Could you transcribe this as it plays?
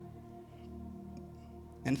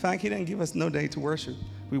In fact, he didn't give us no day to worship.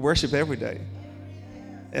 We worship every day.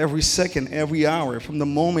 Every second, every hour, from the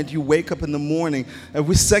moment you wake up in the morning,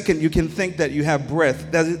 every second you can think that you have breath.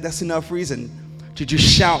 That's enough reason to just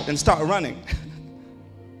shout and start running.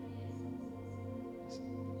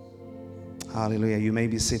 Hallelujah. You may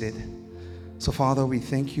be seated. So, Father, we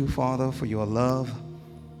thank you, Father, for your love,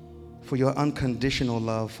 for your unconditional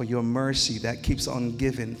love, for your mercy that keeps on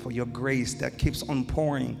giving, for your grace that keeps on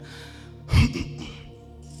pouring.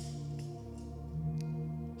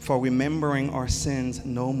 For remembering our sins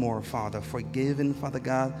no more, Father. Forgiven, Father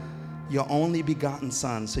God, your only begotten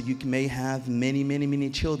Son, so you may have many, many, many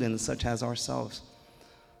children such as ourselves.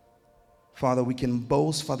 Father, we can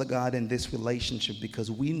boast, Father God, in this relationship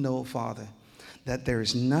because we know, Father, that there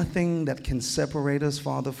is nothing that can separate us,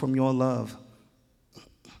 Father, from your love.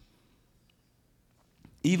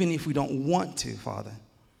 Even if we don't want to, Father,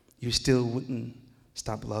 you still wouldn't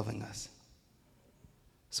stop loving us.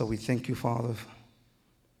 So we thank you, Father.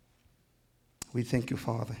 We thank you,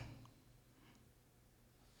 Father,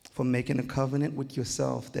 for making a covenant with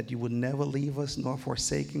yourself that you would never leave us nor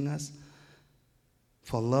forsaking us,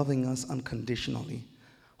 for loving us unconditionally.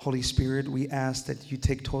 Holy Spirit, we ask that you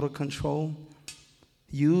take total control.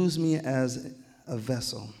 Use me as a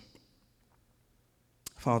vessel.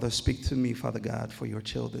 Father, speak to me, Father God, for your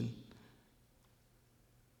children.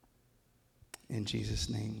 In Jesus'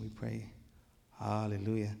 name we pray.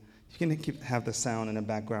 Hallelujah. You can have the sound in the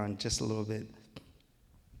background just a little bit.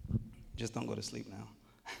 Just don't go to sleep now.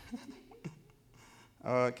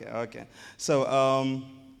 Okay. So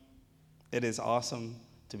it is awesome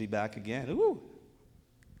to be back again. Ooh.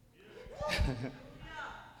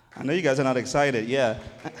 I know you guys are not excited. Yeah,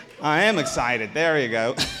 I am excited. There you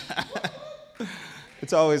go.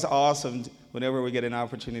 It's always awesome whenever we get an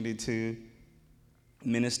opportunity to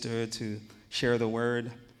minister, to share the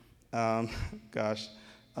word.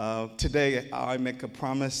 Today I make a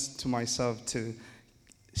promise to myself to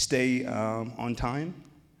stay on time,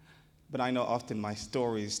 but I know often my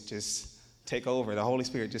stories just take over. The Holy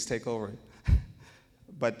Spirit just take over.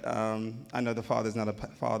 But I know the Father's not a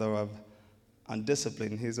father of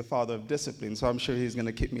undiscipline. He's a father of discipline, so I'm sure he's going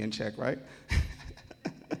to keep me in check, right?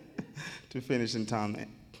 To finish in time.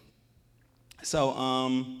 So,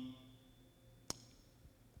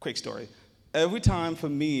 quick story. Every time for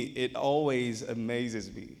me, it always amazes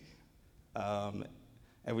me.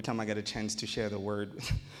 Every time I get a chance to share the word,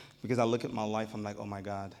 because I look at my life, I'm like, oh my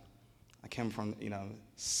God, I came from,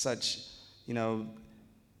 such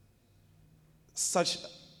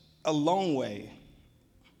a long way.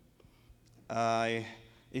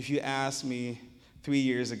 If you asked me 3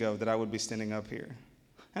 years ago that I would be standing up here,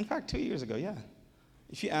 in fact, 2 years ago, yeah.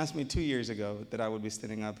 If you asked me 2 years ago that I would be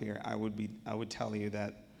standing up here, I would tell you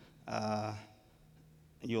that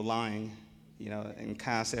you're lying, and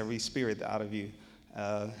cast every spirit out of you.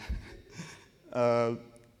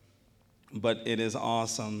 But it is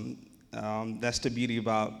awesome. That's the beauty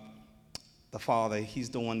about the Father. He's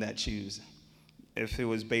the one that chooses. If it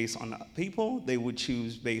was based on people, they would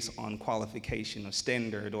choose based on qualification or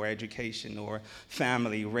standard or education or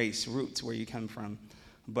family, race, roots, where you come from.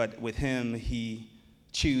 But with him, he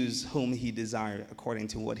chooses whom he desires according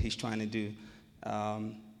to what he's trying to do.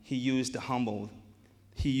 He used the humble.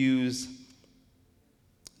 He used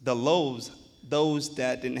the lows, those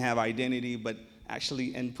that didn't have identity, but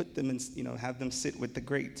actually, and put them in, have them sit with the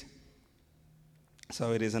great.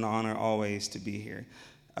 So it is an honor always to be here.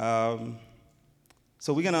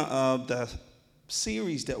 So we're gonna, the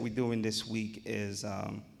series that we're doing this week is,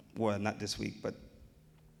 well, not this week, but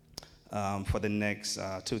for the next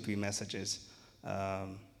 2 or 3 messages,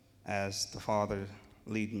 as the Father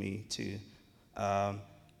lead me to,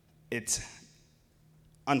 it's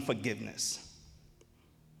unforgiveness.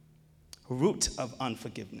 Root of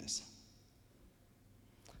unforgiveness.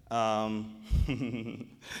 And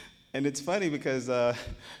it's funny because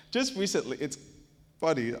just recently, it's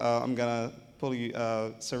funny, I'm gonna pull you,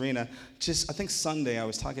 Serena. I think Sunday I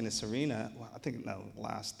was talking to Serena,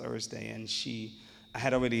 last Thursday, and I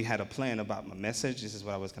had already had a plan about my message. This is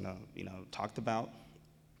what I was gonna, talk about.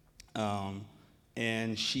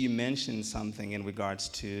 And she mentioned something in regards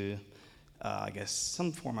to, I guess,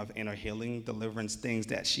 some form of inner healing, deliverance, things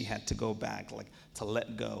that she had to go back, like to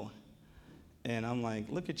let go. And I'm like,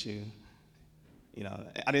 look at you.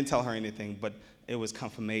 I didn't tell her anything, but it was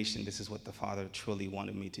confirmation. This is what the Father truly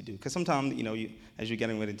wanted me to do. Because sometimes, as you're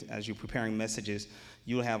getting ready, as you're preparing messages,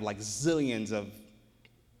 you'll have like zillions of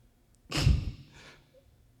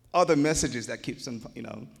other messages that keeps them,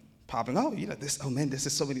 popping. Oh, this. Oh man, this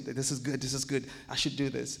is so many. This is good. This is good. I should do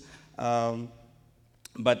this.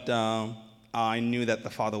 But I knew that the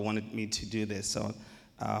Father wanted me to do this, so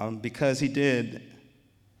Because he does,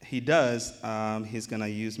 he's going to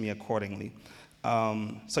use me accordingly.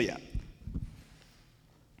 So yeah.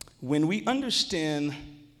 When we understand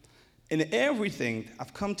in everything,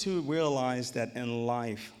 I've come to realize that in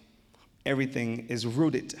life, everything is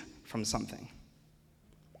rooted from something.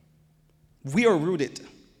 We are rooted.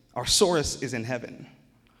 Our source is in heaven.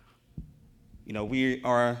 You know, we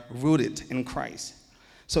are rooted in Christ.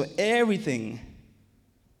 So everything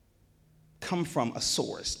comes from a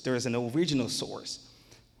source. There is an original source.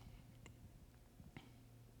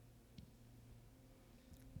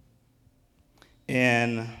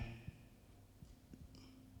 And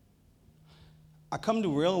I come to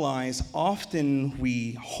realize often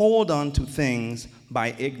we hold on to things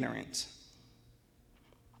by ignorance.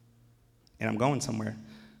 And I'm going somewhere.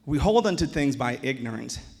 We hold on to things by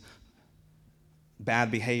ignorance.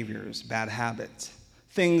 Bad behaviors, bad habits,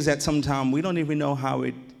 things that sometimes we don't even know how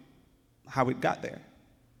it got there.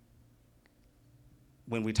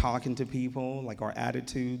 When we're talking to people, like our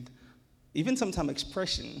attitude, even sometimes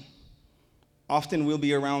expression. Often we'll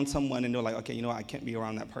be around someone and they're like, okay, you know what, I can't be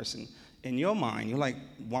around that person. In your mind, you're like,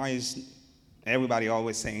 why is everybody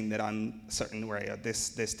always saying that I'm a certain way, or this,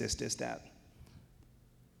 that?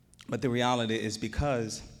 But the reality is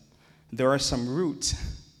because there are some roots,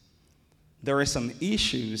 there are some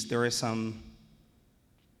issues, there are some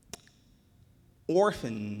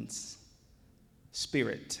orphans,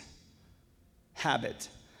 spirit, habit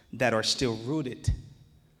that are still rooted,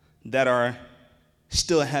 that are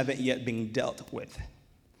still haven't yet been dealt with.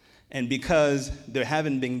 And because they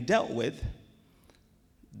haven't been dealt with,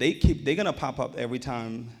 they're gonna pop up every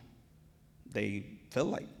time they feel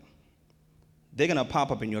like. They're gonna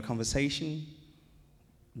pop up in your conversation,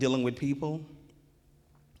 dealing with people.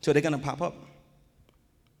 So they're gonna pop up.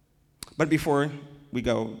 But before we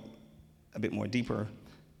go a bit more deeper,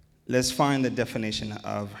 let's find the definition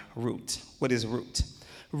of root. What is root?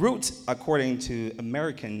 Root, according to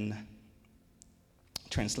American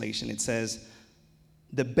translation, it says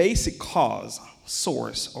the basic cause,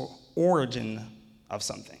 source, or origin of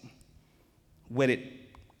something, where it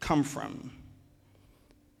come from.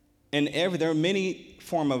 And there are many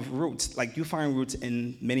forms of roots, like you find roots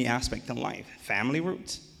in many aspects in life. Family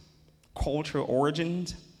roots, cultural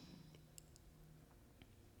origins,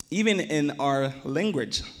 even in our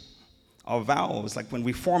language, our vowels, like when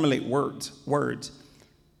we formulate words.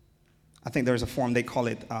 I think there's a form, they call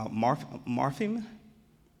it morpheme.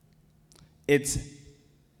 It's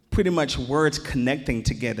pretty much words connecting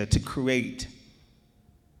together to create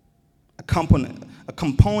a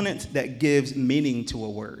component that gives meaning to a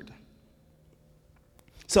word.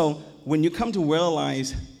 So when you come to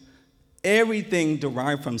realize everything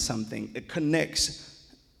derived from something, it connects,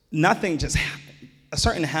 nothing just happens. A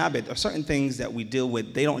certain habit or certain things that we deal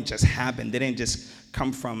with, they don't just happen. They didn't just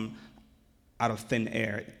come from out of thin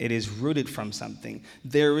air. It is rooted from something.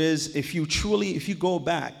 There is, if you go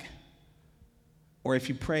back, or if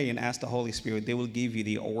you pray and ask the Holy Spirit, they will give you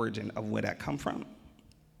the origin of where that come from.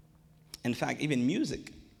 In fact, even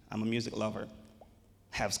music, I'm a music lover,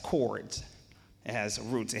 has chords, it has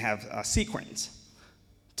roots, it has a sequence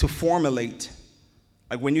to formulate.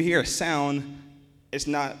 Like when you hear a sound, it's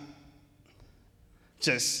not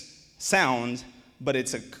just sound, but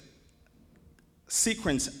it's a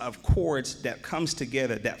sequence of chords that comes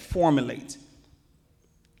together that formulate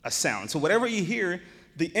a sound. So whatever you hear,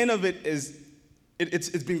 the end of it is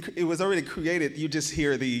it was already created. You just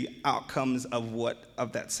hear the outcomes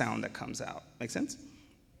of that sound that comes out. Make sense?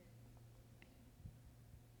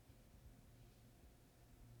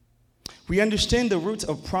 We understand the roots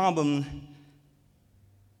of problem,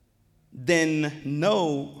 then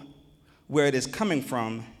know where it is coming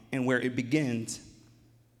from and where it begins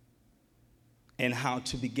and how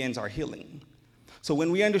to begin our healing. So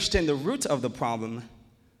when we understand the roots of the problem,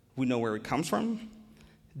 we know where it comes from,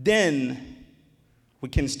 then we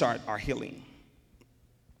can start our healing.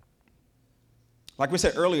 Like we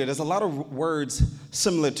said earlier, there's a lot of words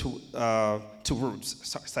similar to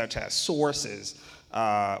roots, such as sources,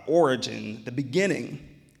 origin, the beginning.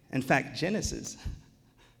 In fact, Genesis.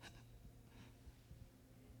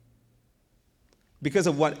 Because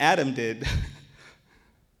of what Adam did,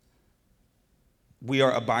 we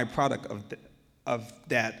are a byproduct of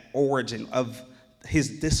that origin, of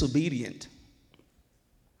his disobedience.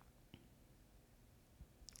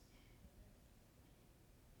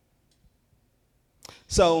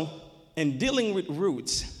 So, in dealing with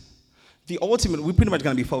roots, we're pretty much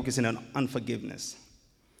going to be focusing on unforgiveness.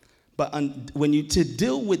 But to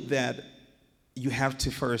deal with that, you have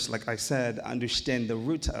to first, like I said, understand the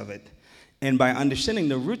root of it. And by understanding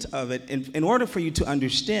the root of it, in order for you to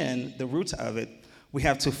understand the root of it, we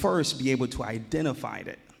have to first be able to identify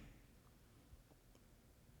it.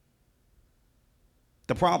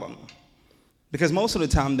 The problem. Because most of the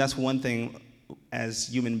time, that's one thing as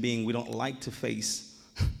human beings, we don't like to face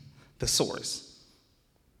the source.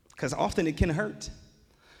 Because often it can hurt.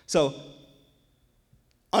 So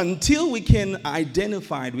until we can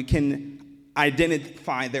identify there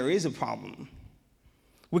is a problem,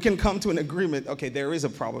 we can come to an agreement, okay, there is a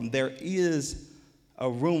problem. There is a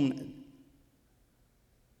room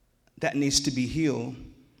that needs to be healed,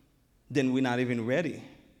 then we're not even ready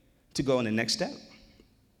to go on the next step.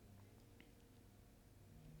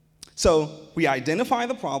 So we identify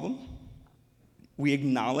the problem, we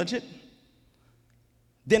acknowledge it,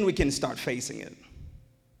 then we can start facing it.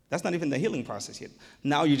 That's not even the healing process yet.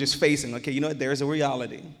 Now you're just facing, okay, you know what, there's a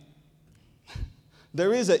reality.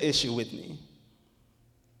 There is an issue with me.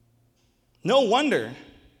 No wonder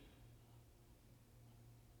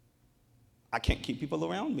I can't keep people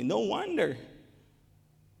around me. No wonder.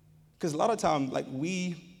 Because a lot of times, like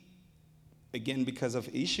again, because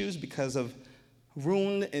of issues, because of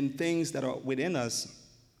ruin and things that are within us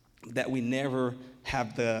that we never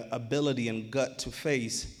have the ability and gut to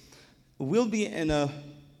face, we'll be in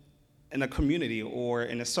a community or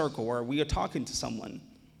in a circle where we are talking to someone.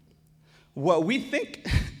 What we think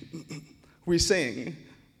we're saying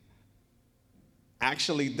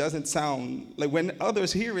actually doesn't sound like, when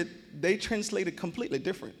others hear it, they translate it completely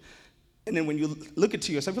different. And then when you look at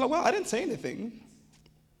yourself, you're like, well, I didn't say anything.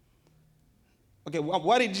 Okay, well,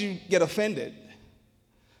 why did you get offended?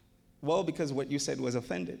 Well, because what you said was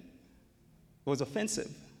offended. It was offensive.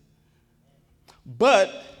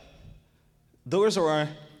 But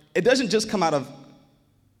it doesn't just come out of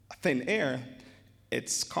thin air.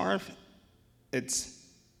 It's carved, it's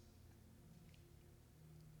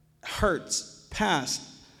hurts, past,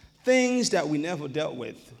 things that we never dealt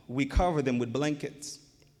with. We cover them with blankets.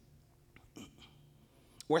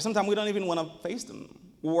 Or sometimes we don't even want to face them.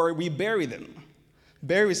 Or we bury them.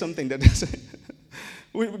 Bury something that doesn't,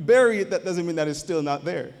 we bury it, that doesn't mean that it's still not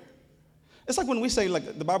there. It's like when we say,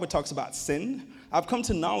 like the Bible talks about sin. I've come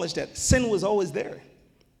to knowledge that sin was always there.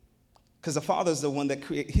 Because the Father's the one that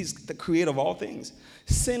he's the creator of all things.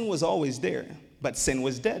 Sin was always there, but sin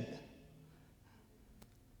was dead.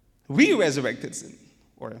 We resurrected sin,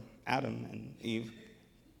 or Adam and Eve,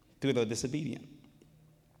 through the disobedience.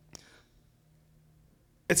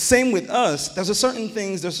 It's same with us. There's a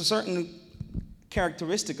certain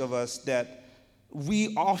characteristic of us that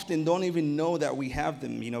we often don't even know that we have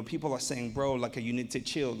them. You know, people are saying, bro, like, you need to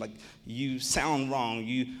chill. Like, you sound wrong.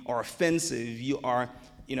 You are offensive. You are,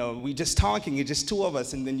 we just talking. It's just two of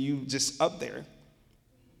us, and then you just up there.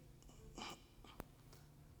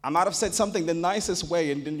 I might have said something the nicest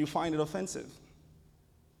way, and then you find it offensive.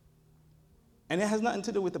 And it has nothing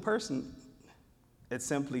to do with the person. It's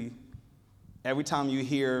simply, every time you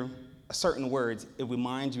hear a certain word, it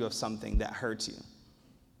reminds you of something that hurts you.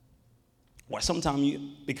 Or sometimes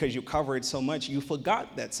because you cover it so much, you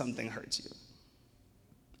forgot that something hurts you.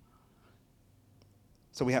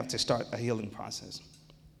 So we have to start a healing process.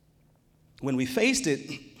 When we faced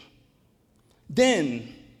it,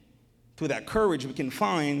 then through that courage, we can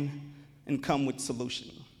find and come with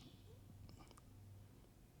solution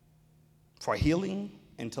for healing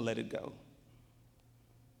and to let it go.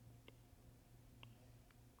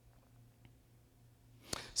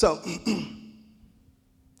 So,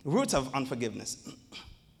 roots of unforgiveness.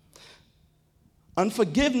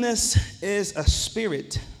 Unforgiveness is a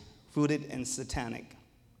spirit rooted in satanic.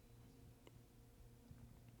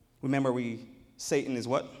 Remember, Satan is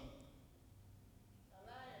what?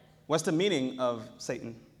 What's the meaning of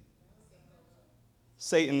Satan?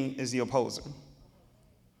 Satan is the opposer.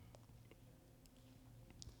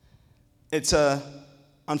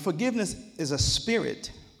 Unforgiveness is a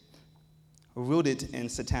spirit rooted in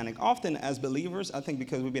satanic. Often as believers, I think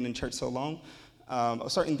because we've been in church so long,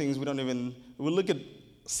 certain things we look at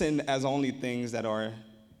sin as only things that are,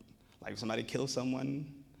 like if somebody kills someone,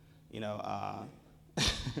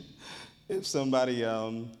 if somebody,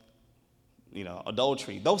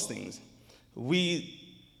 adultery, those things. We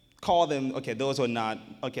call them, okay, those are not,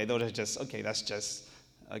 okay, those are just, okay, that's just,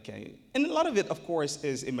 okay. And a lot of it, of course,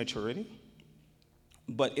 is immaturity.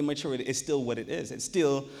 But immaturity is still what it is.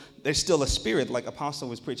 There's still a spirit, like Apostle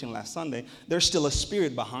was preaching last Sunday. There's still a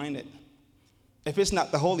spirit behind it. If it's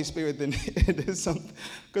not the Holy Spirit, then it is something.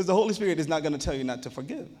 Because the Holy Spirit is not going to tell you not to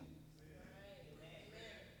forgive.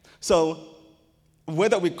 So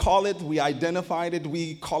whether we call it, we identified it,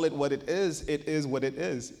 we call it what it is what it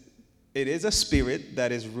is. It is a spirit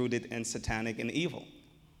that is rooted in satanic and evil.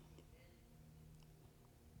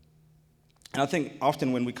 And I think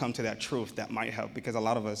often when we come to that truth, that might help, because a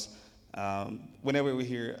lot of us, whenever we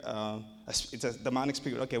hear it's a demonic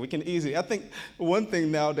spirit, okay, we can easily, I think one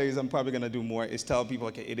thing nowadays I'm probably going to do more is tell people,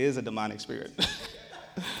 okay, it is a demonic spirit.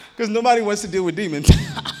 Because nobody wants to deal with demons.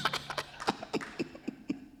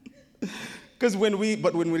 Because when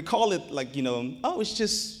we call it like, oh, it's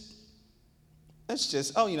just,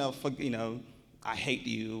 oh, I hate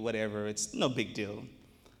you, whatever, it's no big deal.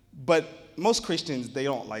 But most Christians, they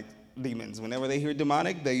don't like demons. Whenever they hear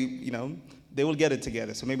demonic, they will get it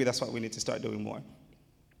together. So maybe that's what we need to start doing more.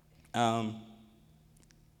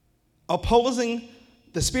 Opposing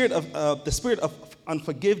the spirit of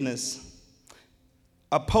unforgiveness,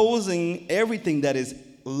 opposing everything that is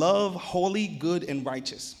love, holy, good, and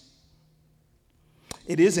righteous.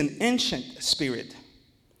 It is an ancient spirit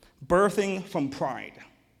birthing from pride,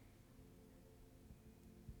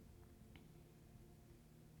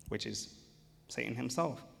 which is Satan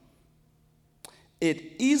himself.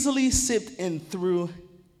 It easily seeped in through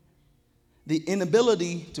the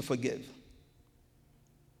inability to forgive.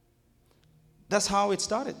 That's how it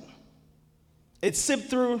started. It seeped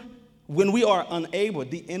through when we are unable.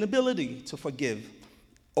 The inability to forgive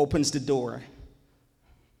opens the door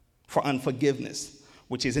for unforgiveness,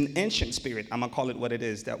 which is an ancient spirit. I'm going to call it what it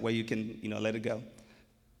is. That way you can, let it go.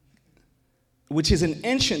 Which is an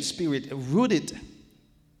ancient spirit rooted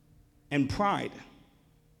in pride,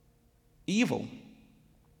 evil.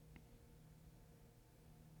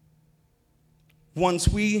 Once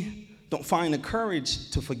we don't find the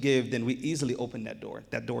courage to forgive, then we easily open that door.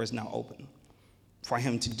 That door is now open for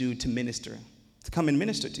him to minister, to come and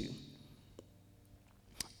minister to you.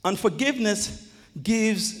 Unforgiveness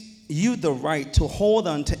gives you the right to hold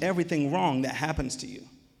on to everything wrong that happens to you.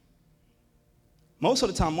 Most of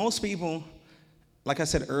the time, most people, like I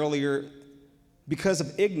said earlier, because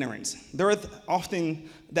of ignorance, there are often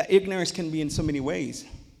that ignorance can be in so many ways.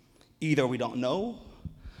 Either we don't know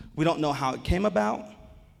how it came about,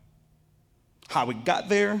 how we got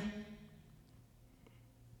there,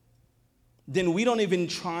 then we don't even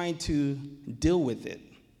try to deal with that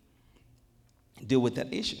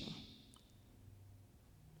issue.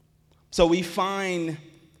 So we find,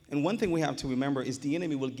 and one thing we have to remember is the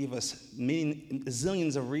enemy will give us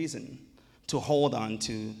zillions of reasons to hold on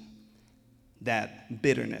to that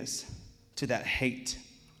bitterness, to that hate.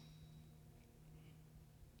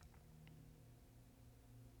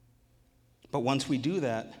 But once we do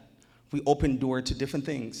that, we open door to different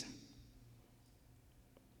things.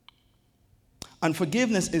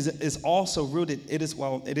 Unforgiveness is also rooted, it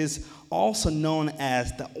is also known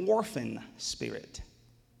as the orphan spirit.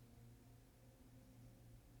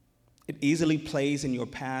 It easily plays in your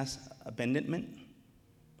past abandonment,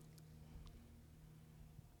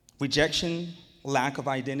 rejection, lack of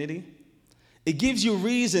identity. It gives you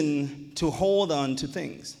reason to hold on to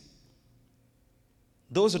things.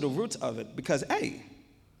 Those are the roots of it, because, hey,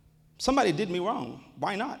 somebody did me wrong.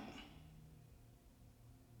 Why not?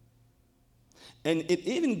 And it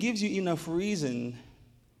even gives you enough reason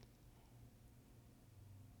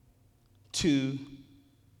to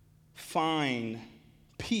find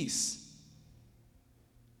peace.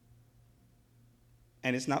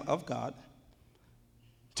 And it's not of God.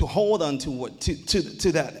 To hold on to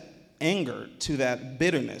to that anger, to that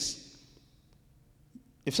bitterness.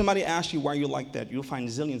 If somebody asks you why you're like that, you'll find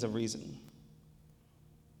zillions of reasons.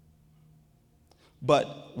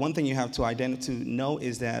 But one thing you have to know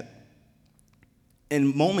is that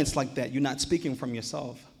in moments like that, you're not speaking from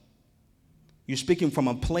yourself. You're speaking from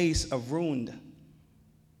a place of wound,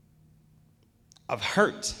 of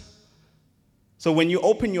hurt. So when you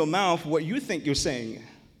open your mouth, what you think you're saying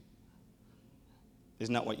is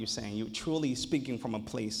not what you're saying. You're truly speaking from a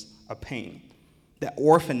place of pain. That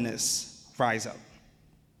orphanness rise up.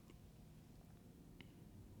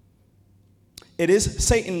 It is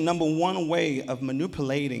Satan's number one way of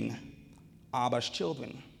manipulating Abba's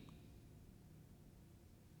children.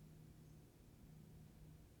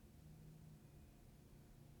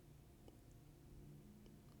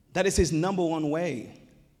 That is his number one way.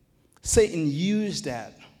 Satan used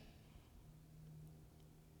that.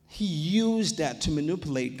 He used that to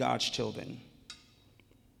manipulate God's children.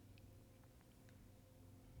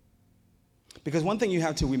 Because one thing you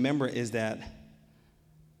have to remember is that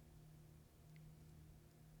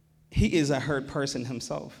he is a hurt person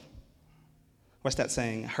himself. What's that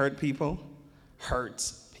saying? Hurt people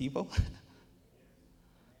hurts people.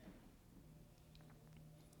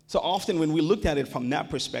 So often when we look at it from that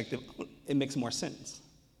perspective, it makes more sense.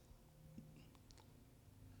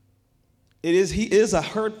 He is a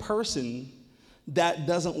hurt person that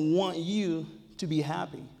doesn't want you to be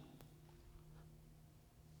happy.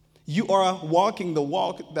 You are walking the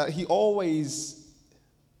walk that he always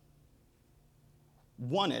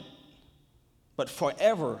wanted, but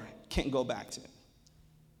forever can't go back to.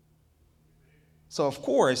 So, of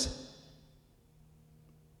course,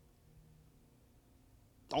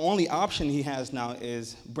 the only option he has now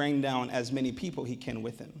is bring down as many people he can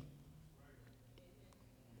with him.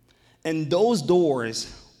 And those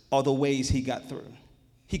doors are the ways he got through.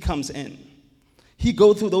 He comes in. He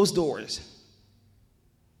go through those doors.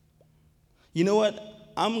 You know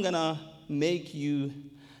what? I'm going to make you.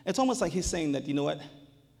 It's almost like he's saying that, you know what?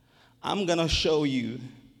 I'm going to show you.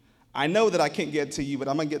 I know that I can't get to you, but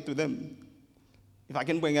I'm going to get through them. If I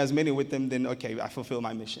can bring as many with them, then okay, I fulfill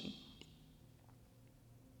my mission.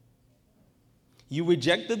 You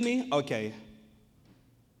rejected me? Okay.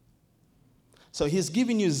 So he's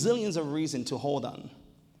giving you zillions of reasons to hold on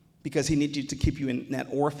because he needs you to keep you in that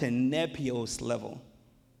orphan nepios level.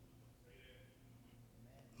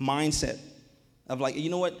 Mindset of like, you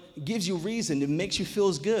know what? It gives you reason. It makes you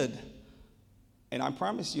feel good. And I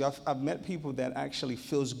promise you, I've met people that actually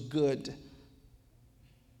feels good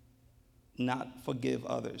not forgive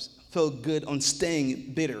others. Feel good on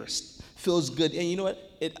staying bitter. Feels good. And you know what?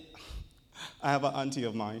 I have an auntie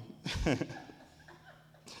of mine.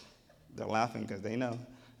 They're laughing because they know.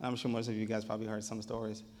 I'm sure most of you guys probably heard some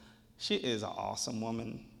stories. She is an awesome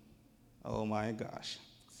woman. Oh my gosh.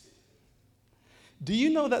 Do you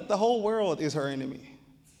know that the whole world is her enemy?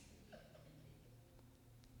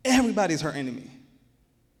 Everybody's her enemy.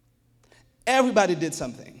 Everybody did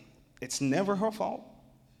something. It's never her fault.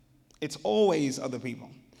 It's always other people.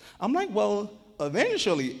 I'm like, well,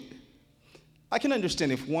 eventually, I can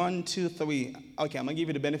understand if 1, 2, 3, okay, I'm going to give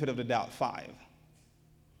you the benefit of the doubt, 5.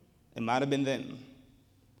 It might have been then.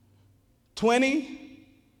 20,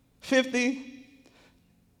 50,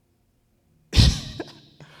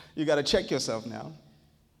 you got to check yourself now.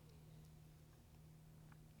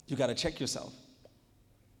 You got to check yourself.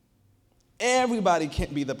 Everybody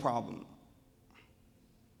can't be the problem.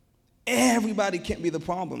 Everybody can't be the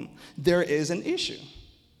problem. There is an issue.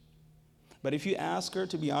 But if you ask her,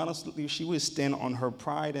 to be honest with you, she would stand on her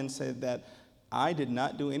pride and say that I did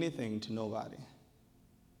not do anything to nobody.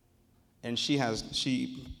 And she has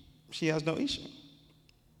no issue.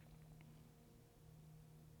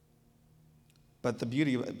 But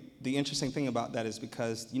the interesting thing about that is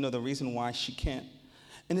because, you know, the reason why she can't,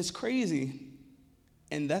 and it's crazy,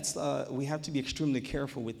 and that's, we have to be extremely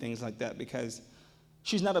careful with things like that because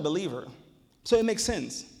she's not a believer. So it makes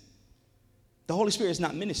sense. The Holy Spirit is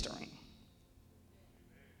not ministering.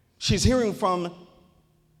 She's hearing from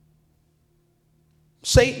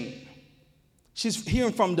Satan. She's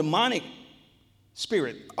hearing from demonic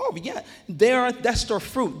spirit. Oh yeah, that's their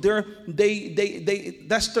fruit. They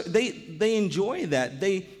enjoy that.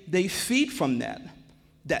 They feed from that.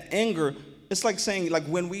 That anger. It's like saying, like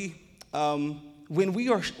when we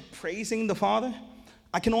are praising the Father,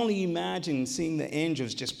 I can only imagine seeing the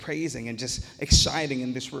angels just praising and just exciting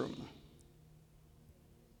in this room.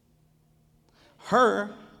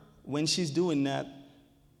 Her, when she's doing that,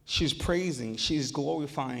 she's praising, she's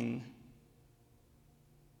glorifying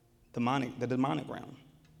the demonic realm.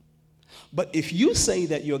 But if you say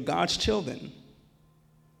that you're God's children,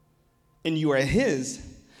 and you are His,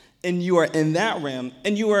 and you are in that realm,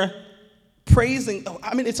 and you are praising,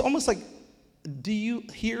 I mean, it's almost like, do you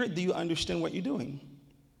understand what you're doing?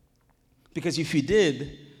 Because if you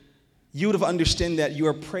did, you would have understood that you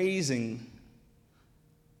are praising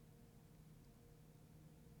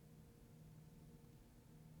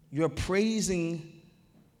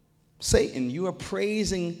Satan. You are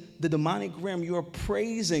praising the demonic realm. You are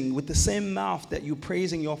praising with the same mouth that you're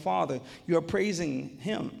praising your Father. You are praising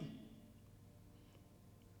Him.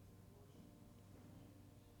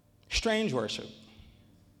 Strange worship.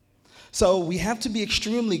 So we have to be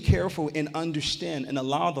extremely careful and understand and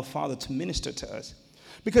allow the Father to minister to us.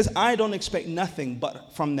 Because I don't expect nothing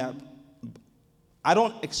but from that. I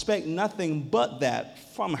don't expect nothing but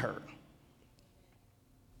that from her.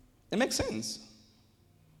 It makes sense.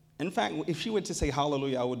 In fact, if she were to say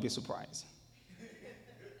hallelujah, I would be surprised.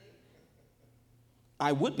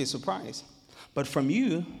 I would be surprised. But from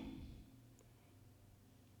you,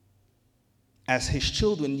 as His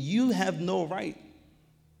children, you have no right.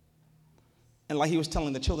 And like He was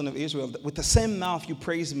telling the children of Israel, with the same mouth you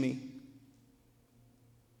praise me,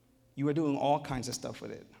 you are doing all kinds of stuff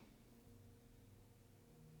with it.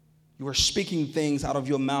 You are speaking things out of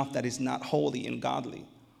your mouth that is not holy and godly.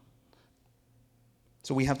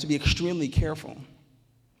 So we have to be extremely careful.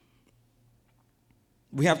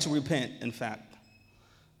 We have to repent, in fact.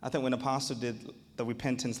 I think when Apostle did the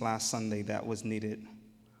repentance last Sunday, that was needed.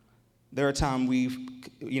 There are times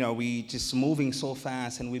we just moving so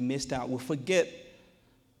fast and we missed out. We forget.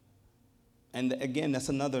 And again, that's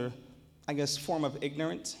another, I guess, form of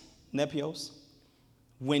ignorance, nepios.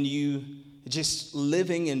 When you just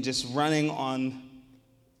living and just running on,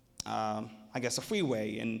 I guess, a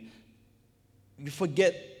freeway, and you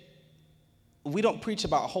forget. We don't preach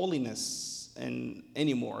about holiness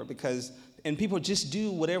anymore and people just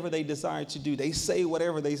do whatever they desire to do. They say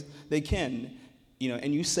whatever they can,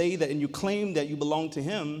 and you say that and you claim that you belong to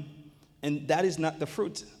him, and that is not the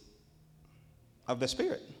fruit of the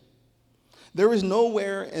Spirit. There is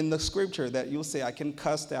nowhere in the scripture that you'll say, I can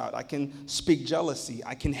cuss out, I can speak jealousy,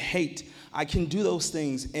 I can hate, I can do those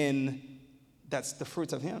things, and that's the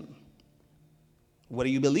fruit of him. What do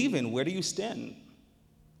you believe in? Where do you stand?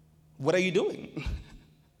 What are you doing?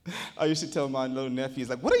 I used to tell my little nephews,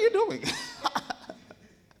 like, what are you doing?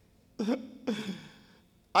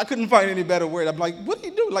 I couldn't find any better word. I'm like, what are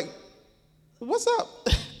you doing? Like, what's up?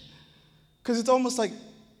 Because it's almost like,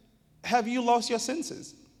 have you lost your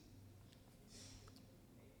senses?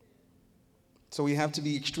 So we have to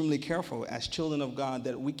be extremely careful as children of God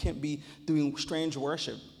that we can't be doing strange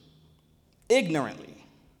worship ignorantly.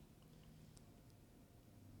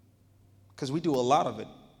 Because we do a lot of it.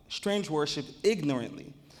 Strange worship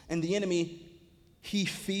ignorantly. And the enemy, he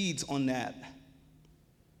feeds on that.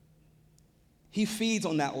 He feeds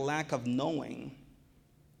on that lack of knowing,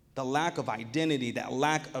 the lack of identity, that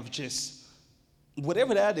lack of just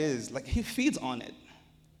whatever that is. Like, he feeds on it.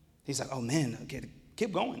 He's like, oh man, okay,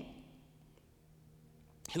 keep going.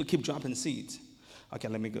 He'll keep dropping seeds. Okay,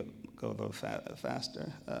 let me go a little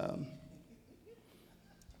faster.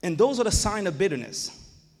 And those are the sign of bitterness.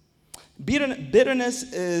 Bitterness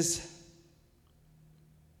is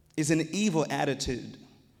an evil attitude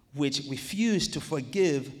which refuses to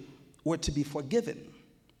forgive or to be forgiven.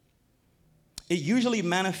 It usually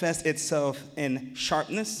manifests itself in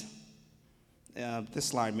sharpness. This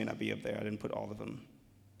slide may not be up there. I didn't put all of them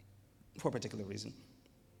for a particular reason.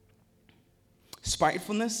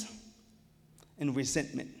 Spitefulness and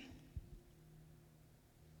resentment.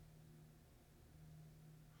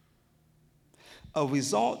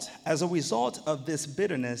 As a result of this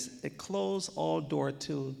bitterness, it closed all door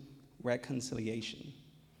to reconciliation.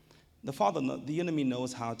 The enemy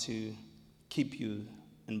knows how to keep you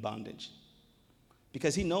in bondage.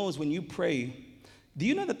 Because he knows when you pray, do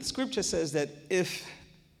you know that the scripture says that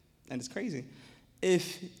and it's crazy,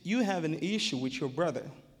 if you have an issue with your brother,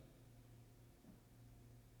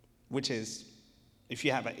 which is, if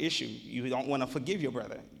you have an issue, you don't want to forgive your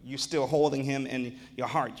brother, you're still holding him in your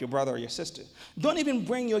heart, your brother or your sister. Don't even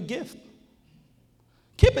bring your gift.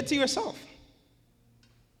 Keep it to yourself.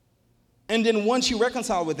 And then once you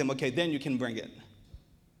reconcile with him, okay, then you can bring it.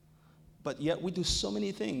 But yet we do so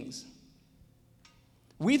many things.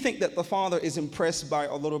 We think that the Father is impressed by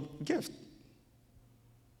a little gift.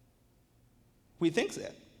 We think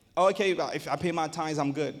that. Oh, okay, if I pay my tithes,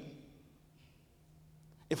 I'm good.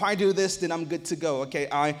 If I do this, then I'm good to go. Okay,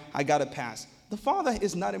 I got to pass. The Father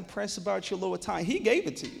is not impressed about your little tithe. He gave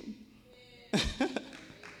it to you.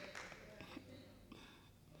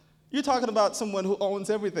 You're talking about someone who owns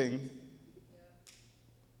everything.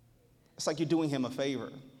 It's like you're doing him a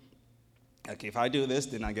favor. Okay, if I do this,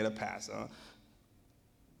 then I get a pass.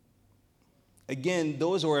 Again,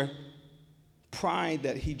 those are pride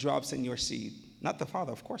that he drops in your seed. Not the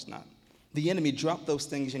Father, of course not. The enemy dropped those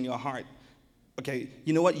things in your heart. Okay,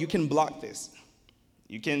 you know what? You can block this.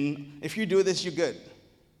 If you do this, you're good.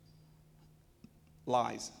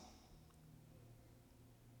 Lies.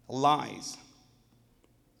 Lies.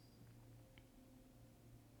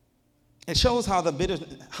 It shows how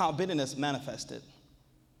bitterness manifested.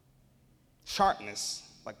 Sharpness.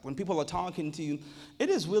 Like when people are talking to you, it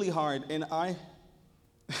is really hard. And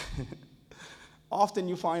often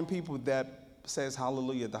you find people that says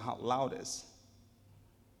hallelujah the loudest.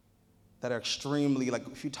 That are extremely, like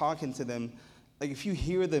if you're talking to them, like if you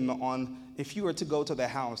hear them if you were to go to their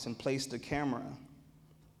house and place the camera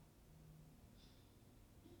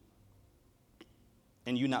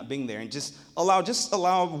and you not being there and just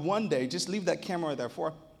allow one day, just leave that camera there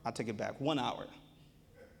for, I'll take it back, 1 hour.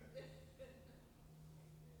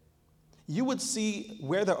 You would see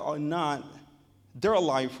whether or not their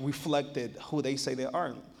life reflected who they say they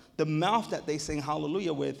are. The mouth that they sing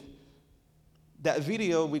hallelujah with, that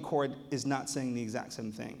video record is not saying the exact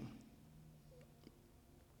same thing.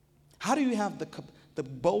 How do you have the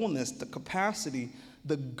boldness, the capacity,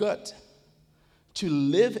 the gut to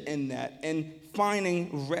live in that and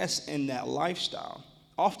finding rest in that lifestyle?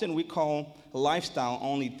 Often we call lifestyle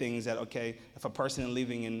only things that, okay, if a person is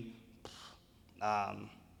living in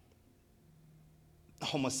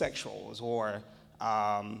homosexuals, or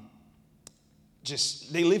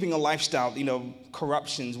just they living a lifestyle,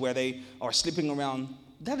 corruptions where they are sleeping around.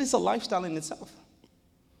 That is a lifestyle in itself.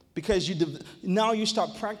 Because now you start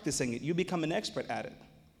practicing it. You become an expert at it.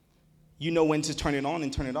 You know when to turn it on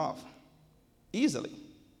and turn it off easily.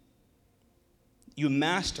 You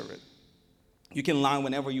master it. You can lie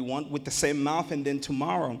whenever you want with the same mouth, and then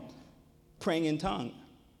tomorrow praying in tongue.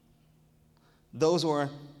 Those are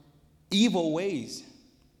evil ways.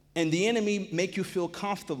 And the enemy make you feel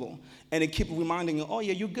comfortable, and it keep reminding you, oh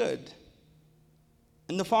yeah, you're good.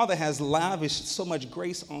 And the Father has lavished so much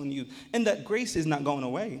grace on you, and that grace is not going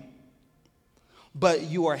away. But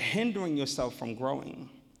you are hindering yourself from growing.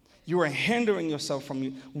 You are hindering yourself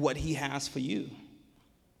from what He has for you.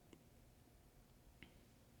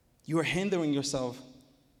 You are hindering yourself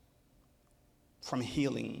from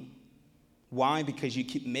healing. Why? Because you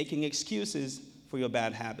keep making excuses for your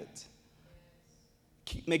bad habits.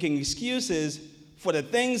 Keep making excuses for the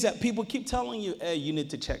things that people keep telling you, hey, you need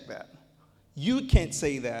to check that. You can't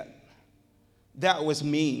say that. That was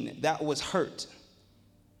mean. That was hurt.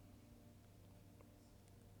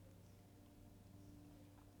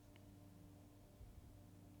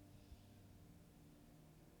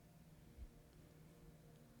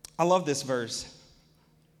 I love this verse.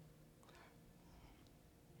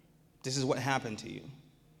 This is what happened to you.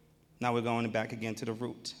 Now we're going back again to the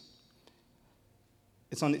root.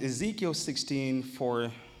 It's on Ezekiel 16,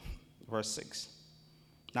 4, verse 6.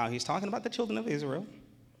 Now he's talking about the children of Israel.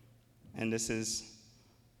 And this is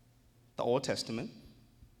the Old Testament.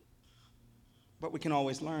 But we can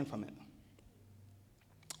always learn from it.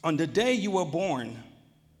 On the day you were born,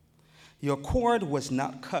 your cord was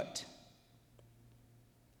not cut,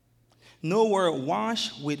 nor were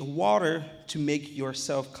washed with water to make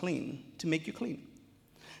yourself clean, to make you clean.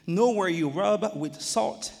 Nor were you rubbed with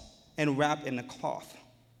salt and wrapped in a cloth.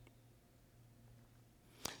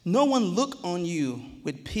 No one looked on you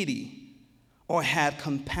with pity or had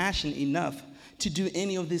compassion enough to do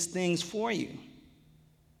any of these things for you.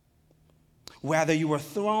 Rather, you were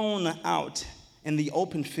thrown out in the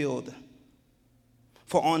open field.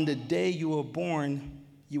 For on the day you were born,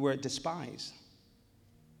 you were despised.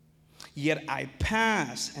 Yet I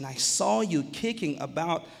passed and I saw you kicking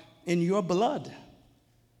about in your blood.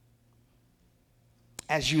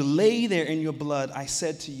 As you lay there in your blood, I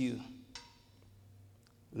said to you,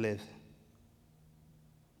 live.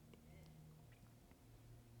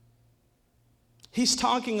 He's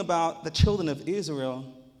talking about the children of Israel.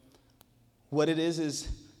 What it is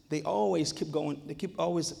they always keep going,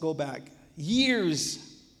 always go back.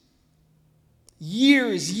 Years.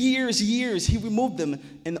 He removed them,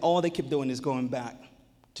 and all they keep doing is going back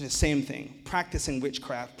to the same thing, practicing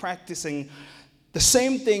witchcraft, practicing the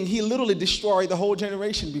same thing. He literally destroyed the whole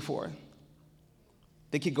generation before.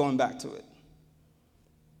 They keep going back to it.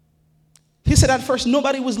 He said at first,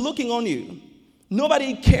 nobody was looking on you.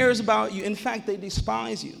 Nobody cares about you. In fact, they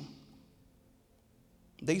despise you.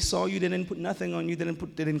 They saw you, they didn't put nothing on you, they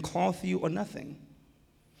didn't clothe you or nothing.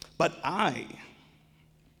 But I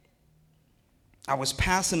was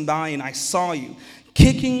passing by and I saw you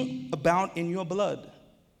kicking about in your blood,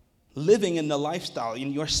 living in the lifestyle,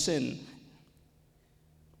 in your sin.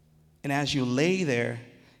 And as you lay there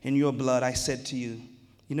in your blood, I said to you,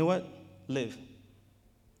 you know what? Live.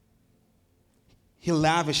 He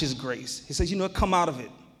lavishes grace. He says, you know what? Come out of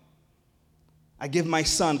it. I give my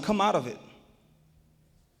son, come out of it.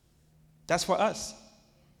 That's for us.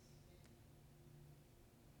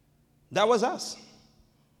 That was us.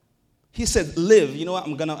 He said, live. You know what?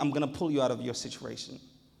 I'm gonna pull you out of your situation.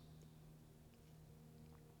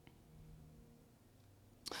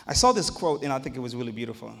 I saw this quote and I think it was really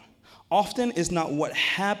beautiful. Often it's not what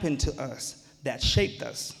happened to us that shaped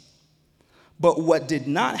us, but what did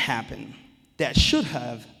not happen that should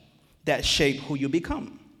have, that shaped who you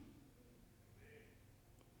become.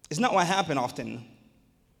 It's not what happened often,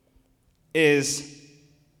 is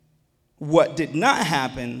what did not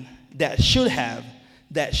happen that should have,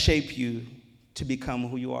 that shape you to become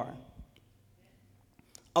who you are.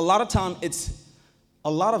 A lot of time,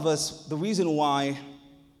 a lot of us, the reason why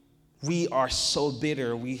we are so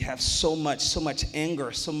bitter, we have so much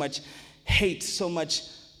anger, so much hate,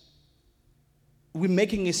 we're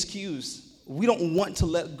making excuse. We don't want to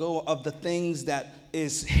let go of the things that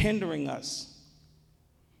is hindering us.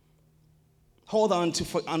 Hold on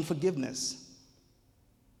to unforgiveness.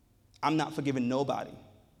 I'm not forgiving nobody.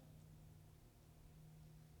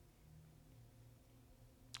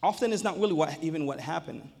 Often it's not really what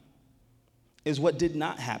happened. It's what did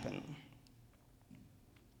not happen.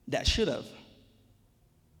 That should have.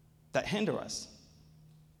 That hinder us.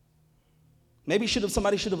 Maybe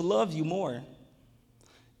somebody should have loved you more.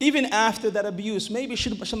 Even after that abuse, maybe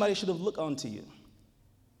somebody should have looked onto you.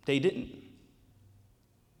 They didn't.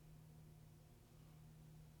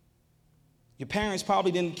 Your parents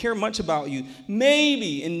probably didn't care much about you.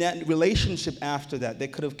 Maybe in that relationship after that, they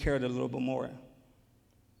could have cared a little bit more.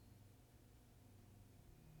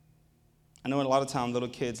 I know a lot of times little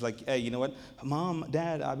kids like, hey, you know what? Mom,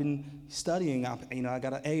 Dad, I've been studying. I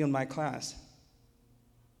got an A in my class.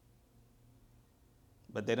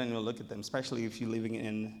 But they don't even look at them, especially if you're living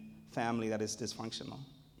in a family that is dysfunctional.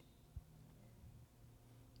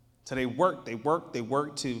 So they work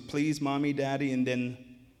to please mommy, daddy, and then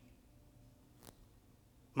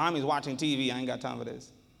mommy's watching TV. I ain't got time for this.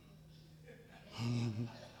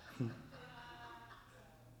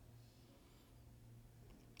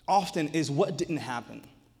 Often is what didn't happen.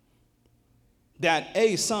 That,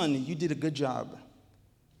 hey, son, you did a good job.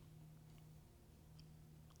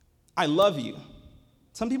 I love you.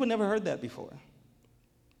 Some people never heard that before.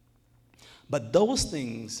 But those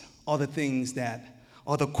things are the things that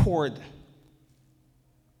are the cord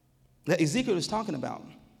that Ezekiel is talking about.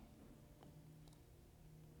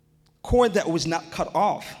 Cord that was not cut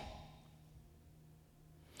off.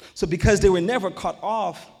 So because they were never cut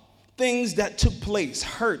off, things that took place,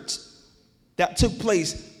 hurt that took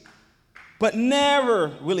place, but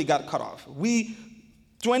never really got cut off.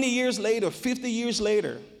 20 years later, 50 years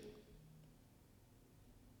later,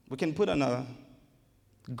 we can put on a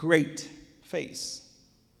great face.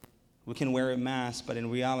 We can wear a mask, but in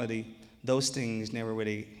reality, those things never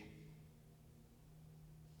really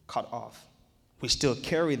cut off. We still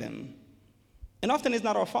carry them. And often it's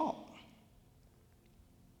not our fault.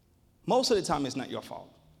 Most of the time, it's not your fault.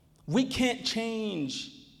 We can't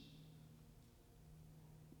change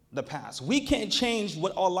the past. We can't change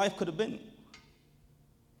what our life could have been.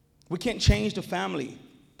 We can't change the family,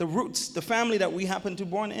 the roots, the family that we happen to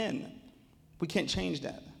be born in. We can't change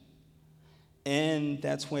that. And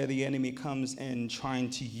that's where the enemy comes in,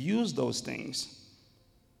 trying to use those things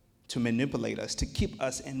to manipulate us, to keep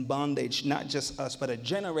us in bondage, not just us, but a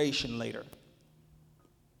generation later.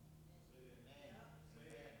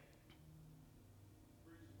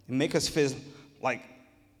 And make us feel like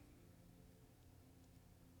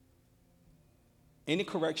any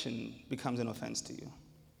correction becomes an offense to you.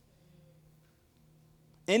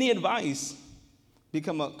 Any advice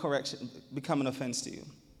become an offense to you.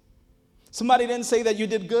 Somebody didn't say that you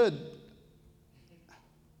did good.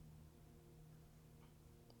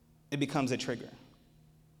 It becomes a trigger.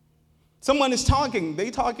 Someone is talking, they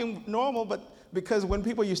talking normal, but because when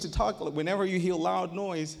people used to talk, whenever you hear loud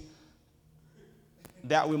noise,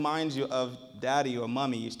 that reminds you of daddy or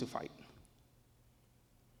mommy used to fight.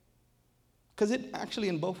 Because it actually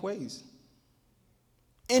in both ways.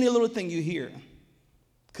 Any little thing you hear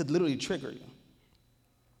could literally trigger you.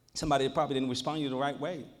 Somebody probably didn't respond to you the right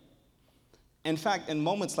way. In fact, in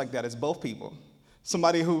moments like that, it's both people.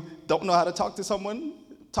 Somebody who don't know how to talk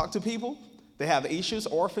to people, they have issues,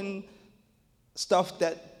 orphan stuff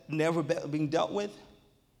that never being dealt with.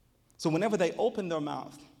 So whenever they open their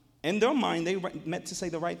mouth, in their mind, they meant to say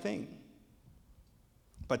the right thing.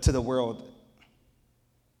 But to the world,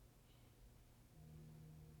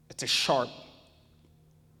 it's a sharp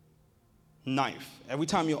knife. Every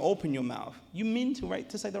time you open your mouth, you mean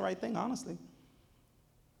to say the right thing, honestly.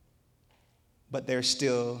 But there's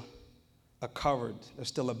still there's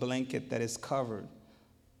still a blanket that is covered.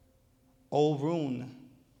 Old wound,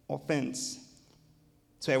 offense.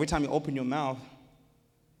 So every time you open your mouth,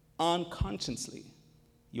 unconsciously,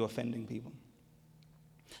 you're offending people.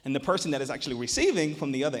 And the person that is actually receiving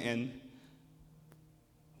from the other end,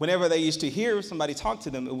 whenever they used to hear somebody talk to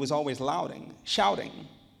them, it was always shouting.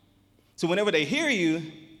 So whenever they hear you,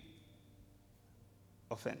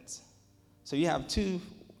 offense. So you have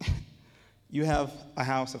you have a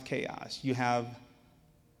house of chaos. You have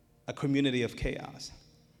a community of chaos.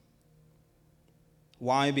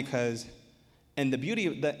 Why? Because, and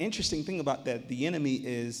the interesting thing about that, the enemy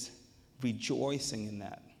is rejoicing in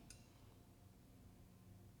that.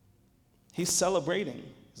 He's celebrating.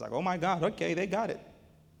 He's like, oh my God, okay, they got it.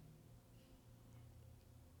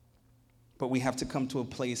 But we have to come to a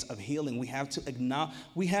place of healing. We have to acknowledge,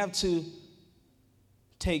 we have to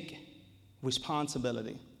take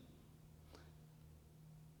responsibility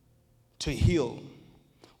to heal.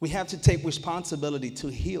 We have to take responsibility to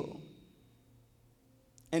heal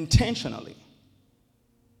intentionally.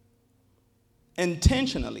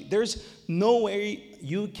 Intentionally. There's no way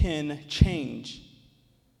you can change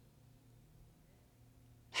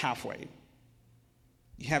halfway.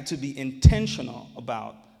 You have to be intentional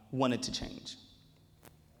about wanting to change.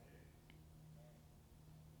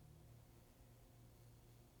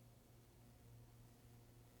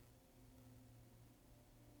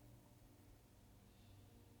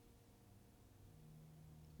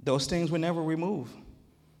 Those things were never removed.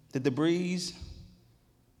 The debris,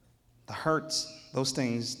 the hurts, those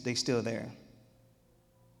things, they still there.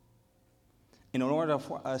 In order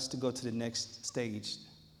for us to go to the next stage,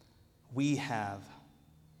 we have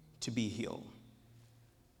to be healed.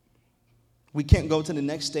 We can't go to the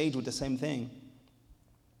next stage with the same thing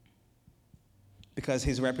because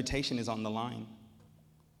his reputation is on the line.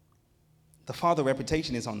 The Father's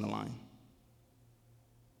reputation is on the line.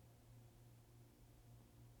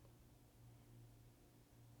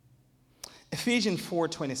 Ephesians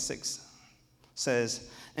 4:26 says,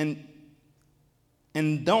 and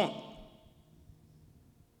don't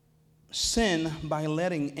sin by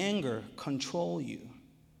letting anger control you.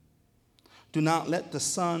 Do not let the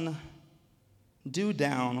sun do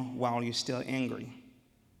down while you're still angry.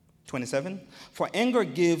 27, for anger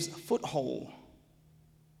gives foothold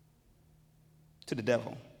to the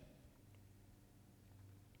devil,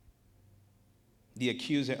 the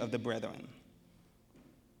accuser of the brethren.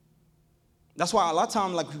 That's why a lot of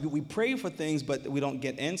times, like, we pray for things, but we don't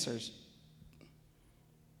get answers.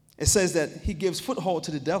 It says that he gives foothold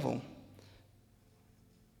to the devil.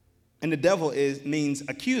 And the devil means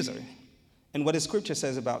accuser. And what the scripture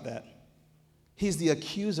says about that? He's the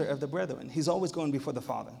accuser of the brethren. He's always going before the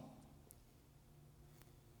Father.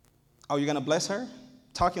 Oh, you're going to bless her?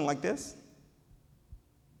 Talking like this?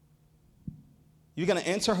 You're going to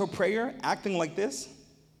answer her prayer acting like this?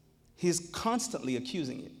 He's constantly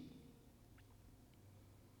accusing you.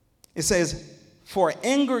 It says, for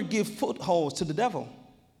anger gives footholds to the devil.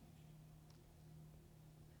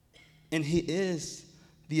 And he is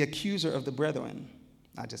the accuser of the brethren.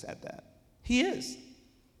 I just add that. He is.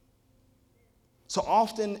 So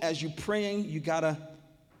often as you're praying, you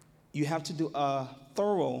have to do a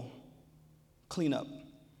thorough cleanup.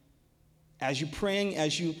 As you're praying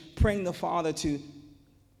the Father to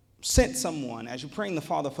send someone, as you're praying the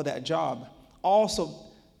Father for that job, also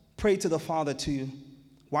pray to the Father to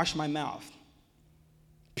wash my mouth,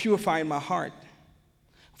 purify my heart,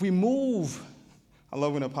 remove. I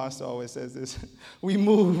love when the apostle always says this,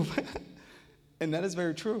 remove. And that is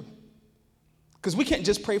very true. Because we can't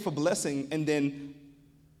just pray for blessing and then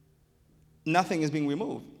nothing is being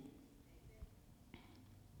removed.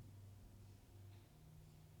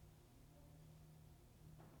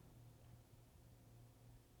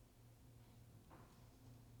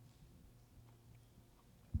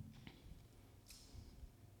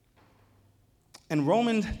 In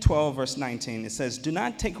Romans 12, verse 19, it says, do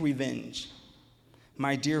not take revenge,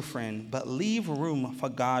 my dear friend, but leave room for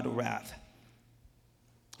God's wrath.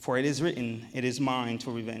 For it is written, it is mine to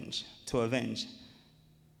avenge.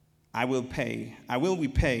 I will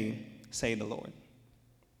repay, say the Lord.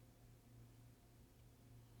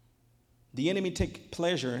 The enemy takes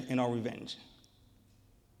pleasure in our revenge.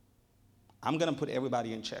 I'm going to put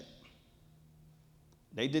everybody in check.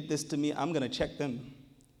 They did this to me, I'm going to check them.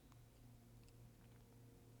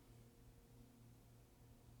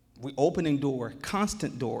 We're opening door,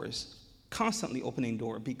 constant doors, constantly opening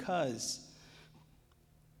door because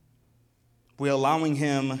we're allowing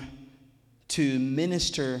him to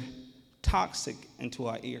minister toxic into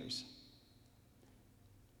our ears.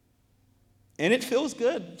 And it feels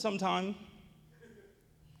good sometimes.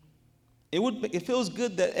 It feels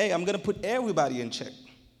good that, hey, I'm going to put everybody in check.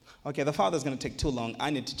 Okay, the Father's going to take too long.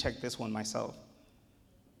 I need to check this one myself.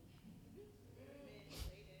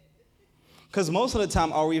 Because most of the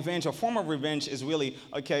time, our form of revenge is really,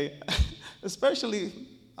 okay, especially,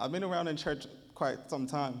 I've been around in church quite some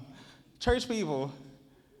time. Church people,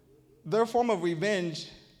 their form of revenge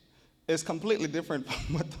is completely different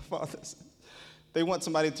from what the Father says. They want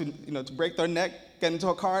somebody to break their neck, get into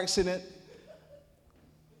a car accident.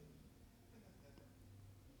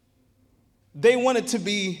 They want it to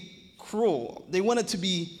be cruel. They want it to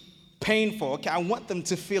be painful. Okay, I want them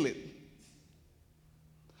to feel it.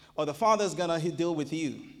 Or the Father's gonna deal with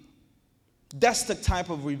you. That's the type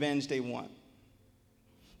of revenge they want.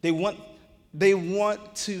 They want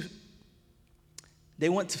to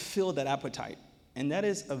fill that appetite. And that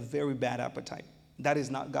is a very bad appetite. That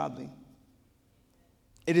is not godly.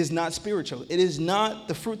 It is not spiritual. It is not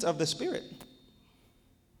the fruits of the Spirit.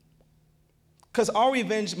 Because our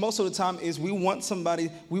revenge most of the time is we want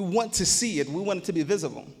to see it, we want it to be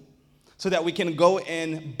visible. So that we can go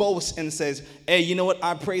and boast and says, hey, you know what?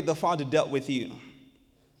 I prayed the Father dealt with you.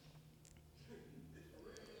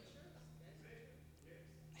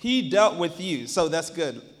 He dealt with you, so that's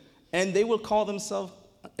good. And they will call themselves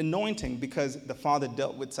anointing because the Father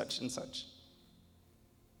dealt with such and such.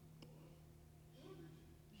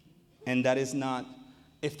 And that is not,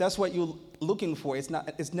 if that's what you're looking for, it's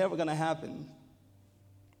never going to happen.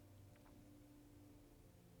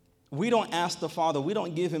 We don't ask the Father, we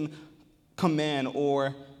don't give him command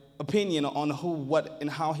or opinion on who, what, and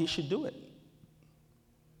how he should do it.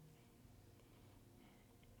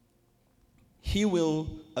 He will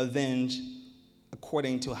avenge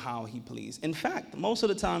according to how he please. In fact, most of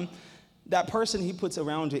the time, that person he puts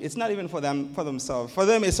around you, it's not even for them, for themselves. For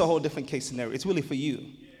them, it's a whole different case scenario. It's really for you.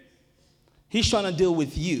 He's trying to deal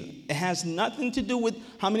with you. It has nothing to do with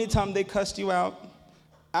how many times they cussed you out.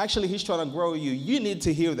 Actually, he's trying to grow you. You need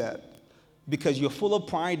to hear that because you're full of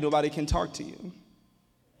pride. Nobody can talk to you.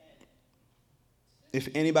 If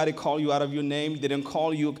anybody called you out of your name, they didn't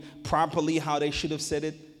call you properly how they should have said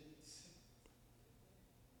it,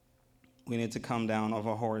 we need to come down off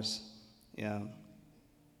our horse. Yeah.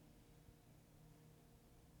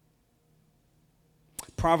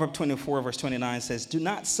 Proverbs 24, verse 29 says, do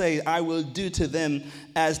not say, I will do to them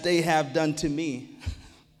as they have done to me.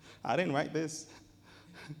 I didn't write this.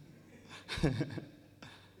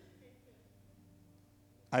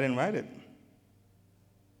 I didn't write it.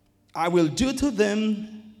 I will do to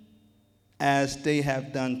them as they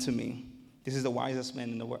have done to me. This is the wisest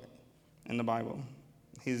man in the Bible.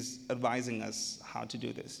 He's advising us how to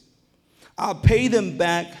do this. I'll pay them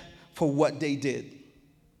back for what they did.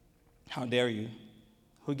 How dare you?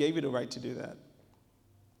 Who gave you the right to do that?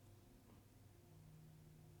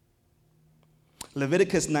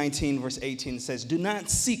 Leviticus 19, verse 18 says, do not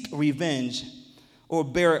seek revenge or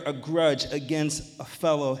bear a grudge against a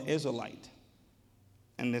fellow Israelite.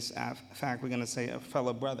 In this fact, we're going to say a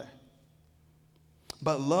fellow brother.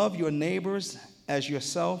 But love your neighbors as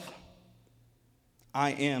yourself.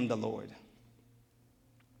 I am the Lord.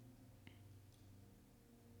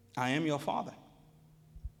 I am your Father.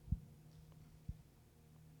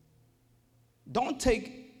 Don't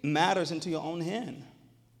take matters into your own hand.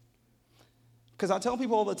 Because I tell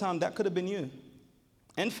people all the time, that could have been you.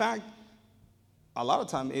 In fact, a lot of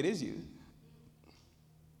time it is you.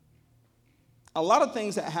 A lot of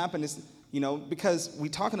things that happen is, because we're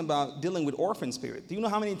talking about dealing with orphan spirit. Do you know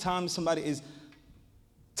how many times somebody is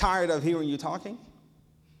tired of hearing you talking?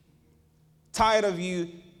 Tired of you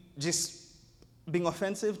just being